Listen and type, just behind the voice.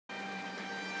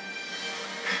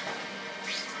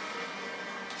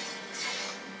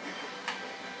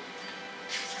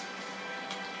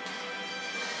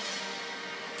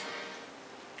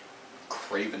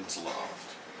Kraven's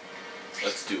Loft.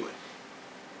 Let's do it.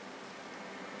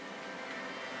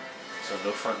 So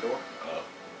no front door? Oh.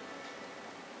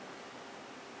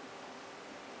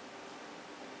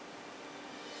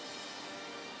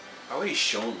 Why would he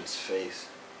show him his face?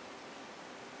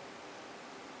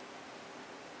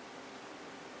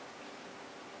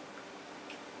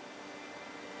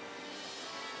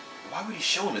 Why would he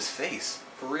show him his face?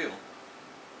 For real.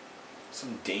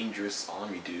 Some dangerous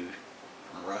army dude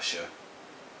from Russia.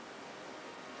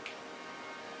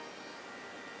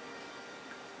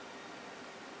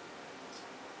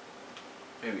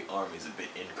 Maybe army's a bit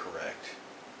incorrect.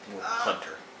 More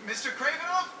hunter. Mr.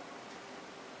 Kravinoff?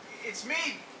 It's me,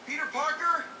 Peter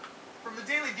Parker, from the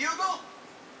Daily Bugle.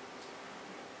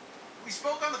 We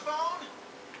spoke on the phone.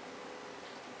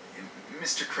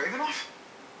 Mr. Kravinoff?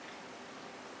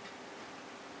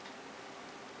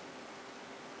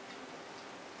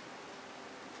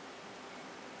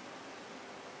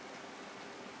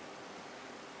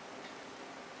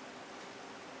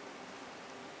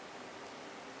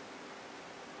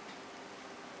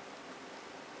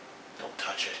 Don't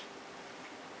touch it.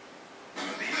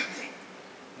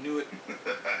 Knew it.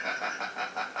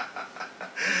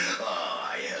 Oh,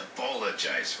 I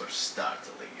apologize for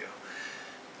startling you.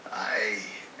 I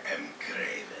am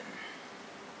Kraven.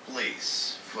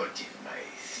 Please forgive my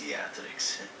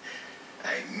theatrics.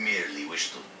 I merely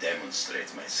wish to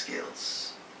demonstrate my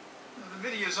skills. The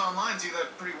videos online do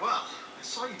that pretty well. I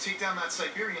saw you take down that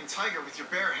Siberian tiger with your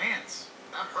bare hands,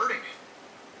 without hurting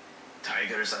it.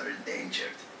 Tigers are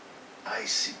endangered. I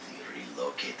simply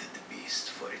relocated the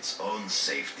beast for its own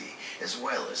safety, as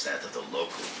well as that of the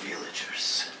local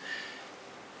villagers.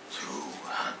 True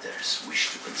hunters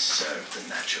wish to conserve the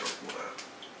natural world.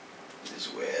 It is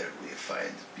where we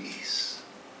find peace.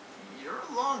 You're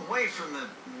a long way from the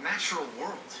natural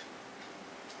world.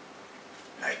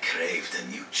 I craved a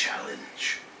new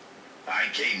challenge. I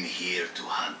came here to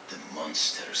hunt the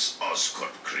monsters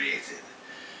Oscorp created.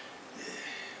 The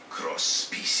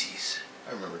cross-species.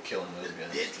 I remember killing those The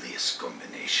guys. deadliest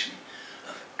combination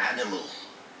of animal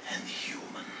and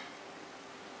human.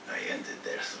 I ended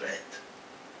their threat.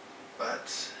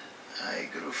 But I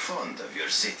grew fond of your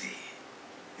city.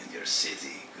 And your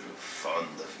city grew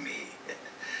fond of me.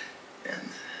 And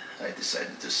I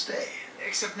decided to stay.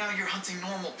 Except now you're hunting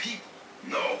normal people.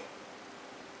 No.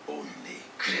 Only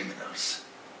criminals.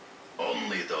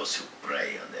 Only those who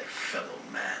prey on their fellow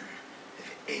man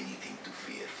have anything to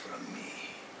fear from me.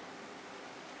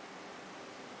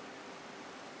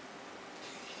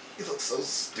 He looks so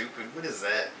stupid. What is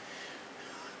that?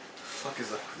 The fuck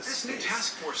is up with This his new face?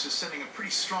 task force is sending a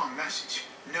pretty strong message.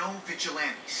 No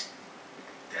vigilantes.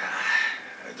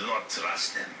 I do not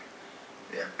trust them.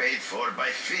 They are paid for by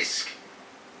Fisk.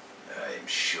 I am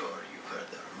sure you've heard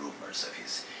the rumors of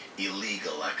his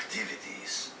illegal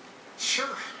activities.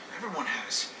 Sure, everyone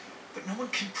has. But no one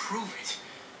can prove it.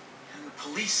 And the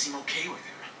police seem okay with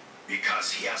him.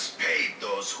 Because he has paid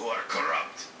those who are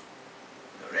corrupt.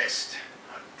 The rest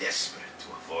are desperate to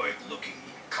avoid looking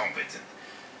incompetent.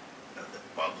 And the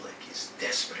public is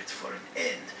desperate for an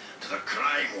end to the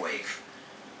crime wave.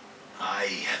 I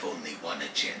have only one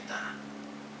agenda.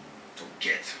 To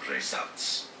get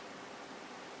results.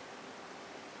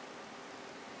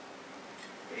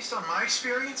 Based on my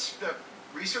experience, the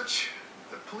research,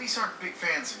 the police aren't big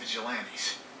fans of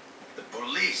vigilantes. The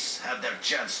police had their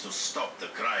chance to stop the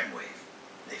crime wave.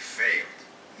 They failed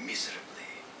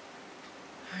miserably.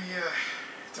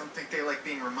 I don't think they like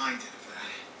being reminded of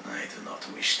that. I do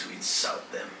not wish to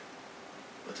insult them,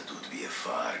 but it would be a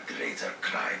far greater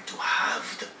crime to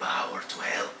have the power to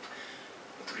help,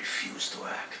 but refuse to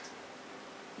act.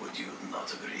 Would you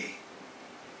not agree?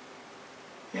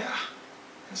 Yeah,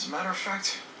 as a matter of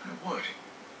fact, I would.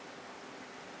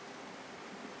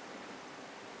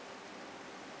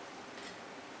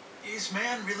 Is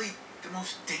man really the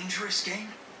most dangerous game?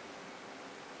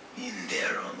 In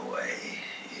their own way,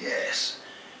 yes.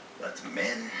 But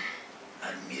men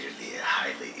are merely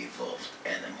highly evolved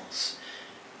animals.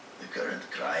 The current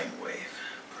crime wave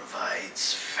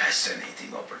provides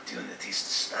fascinating opportunities to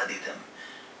study them.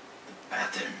 The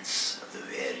patterns of the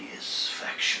various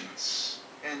factions.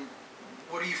 And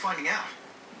what are you finding out?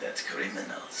 That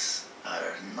criminals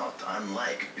are not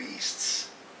unlike beasts.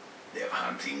 They have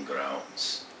hunting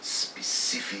grounds,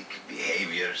 specific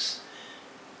behaviors.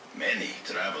 Many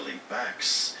travel in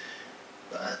packs,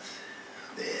 but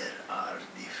there are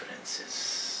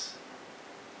differences.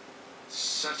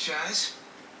 Such as?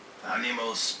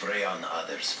 Animals prey on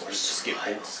others for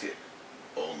survival. Skip.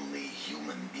 Only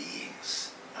human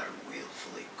beings are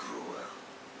willfully cruel.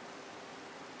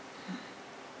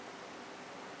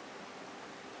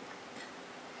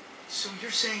 So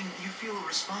you're saying you feel a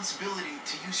responsibility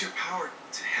to use your power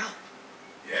to help?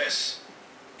 Yes,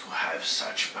 to have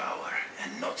such power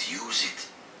and not use it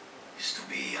is to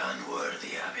be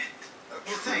unworthy of it.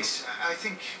 Well, thanks. I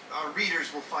think our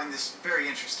readers will find this very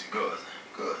interesting. Good,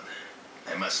 good.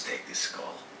 I must take this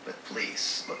call, but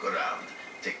please look around.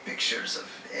 Take pictures of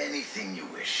anything you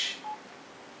wish.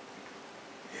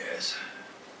 Yes.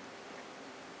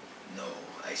 No,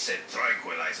 I said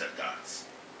tranquilizer darts.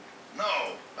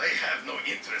 No, I have no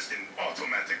interest in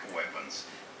automatic weapons.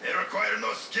 They require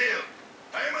no skill.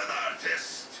 I am an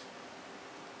artist.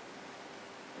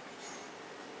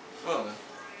 Well then.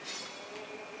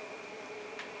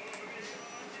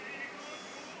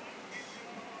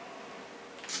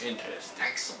 Interesting.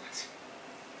 Excellent.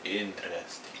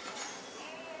 Interesting.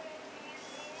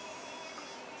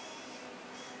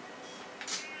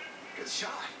 Good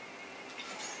shot.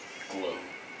 Glow.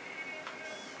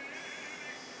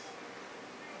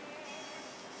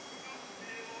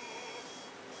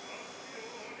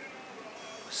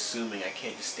 Assuming I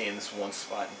can't just stay in this one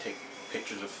spot and take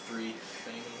pictures of 3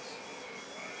 things.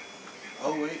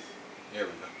 Oh wait, there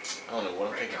we go. I don't know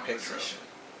what I'm taking pictures of.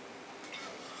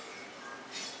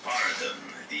 Pardon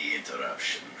the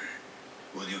interruption.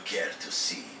 Would you care to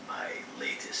see my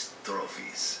latest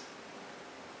trophies?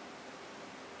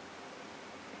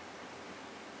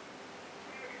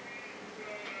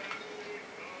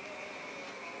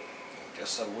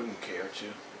 Guess I wouldn't care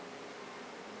to.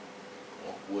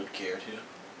 Or would care to.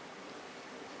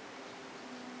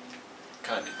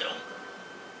 Kinda don't.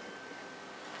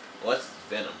 Well, that's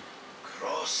Venom.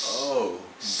 Cross. Oh,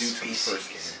 due to the first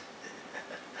species.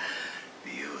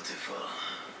 game. Beautiful.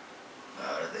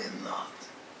 Are they not?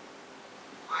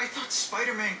 I thought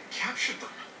Spider-Man captured them.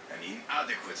 An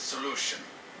inadequate solution.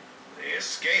 They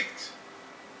escaped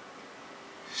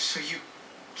So you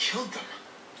killed them?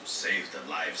 to save the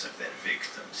lives of their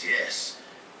victims, yes,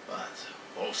 but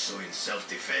also in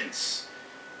self-defense.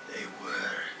 They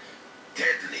were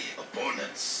deadly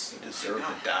opponents. They deserve No,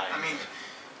 to die. I mean,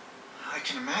 I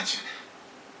can imagine.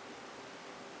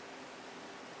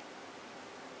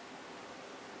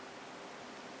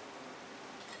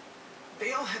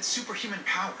 They all had superhuman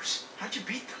powers. How'd you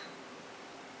beat them?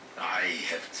 I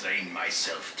have trained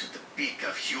myself to the peak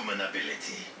of human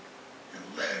ability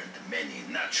and learned many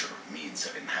natural means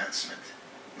of enhancement.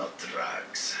 Not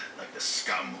drugs, like the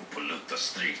scum who pollute the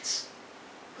streets,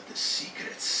 but the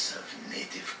secrets of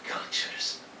native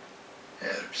cultures.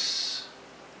 Herbs,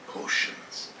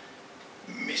 potions,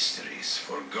 mysteries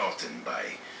forgotten by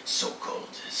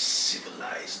so-called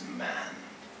civilized man.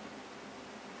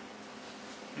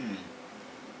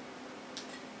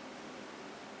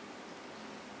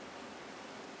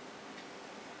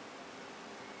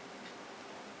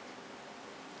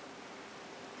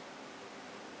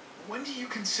 When do you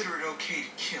consider it okay to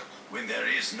kill? When there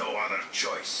is no other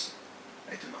choice.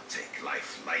 I do not take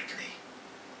life lightly.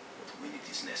 But when it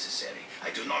is necessary, I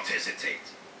do not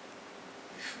hesitate.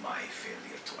 If my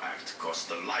failure to act cost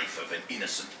the life of an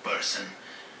innocent person,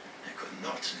 I could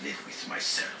not live with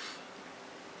myself.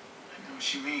 I know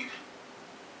what you mean.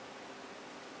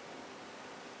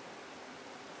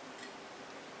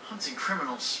 Hunting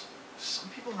criminals. Some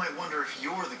people might wonder if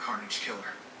you're the Carnage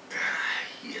Killer.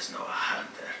 He is no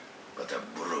hunter, but a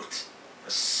brute, a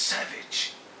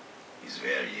savage. His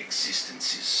very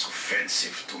existence is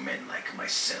offensive to men like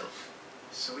myself.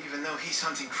 So even though he's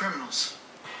hunting criminals,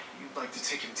 you'd like to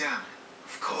take him down?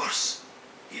 Of course,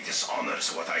 he dishonors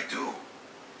what I do.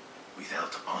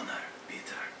 Without honor,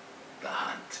 Peter, the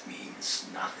hunt means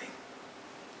nothing.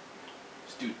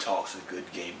 This dude talks a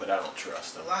good game, but I don't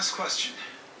trust him. The last question.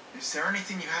 Is there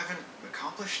anything you haven't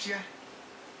accomplished yet?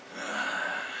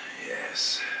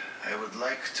 Yes, I would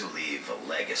like to leave a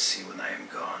legacy when I am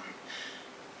gone.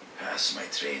 Pass my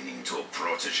training to a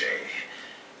protege.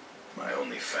 My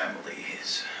only family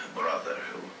is a brother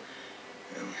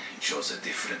who chose a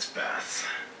different path.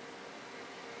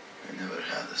 I never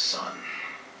had a son,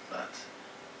 but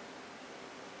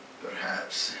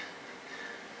perhaps,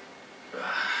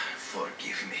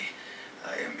 forgive me,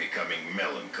 I am becoming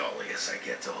melancholy as I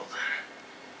get older.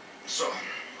 So,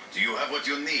 do you have what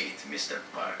you need, Mr.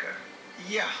 Parker?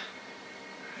 Yeah,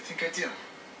 I think I do.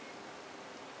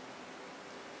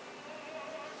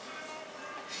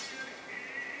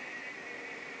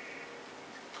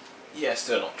 Yeah, I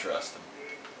still don't trust him.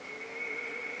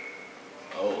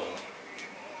 Oh well.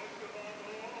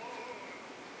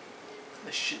 How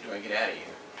the shit do I get out of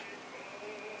here?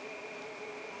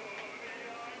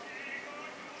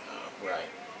 Oh, right.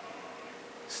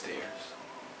 Stairs.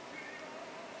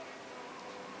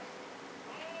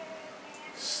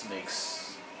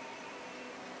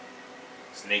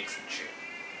 snakes and shit.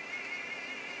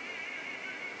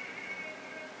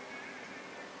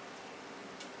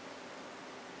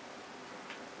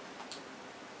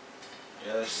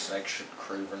 Yes, extra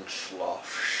Craven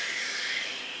Sloth.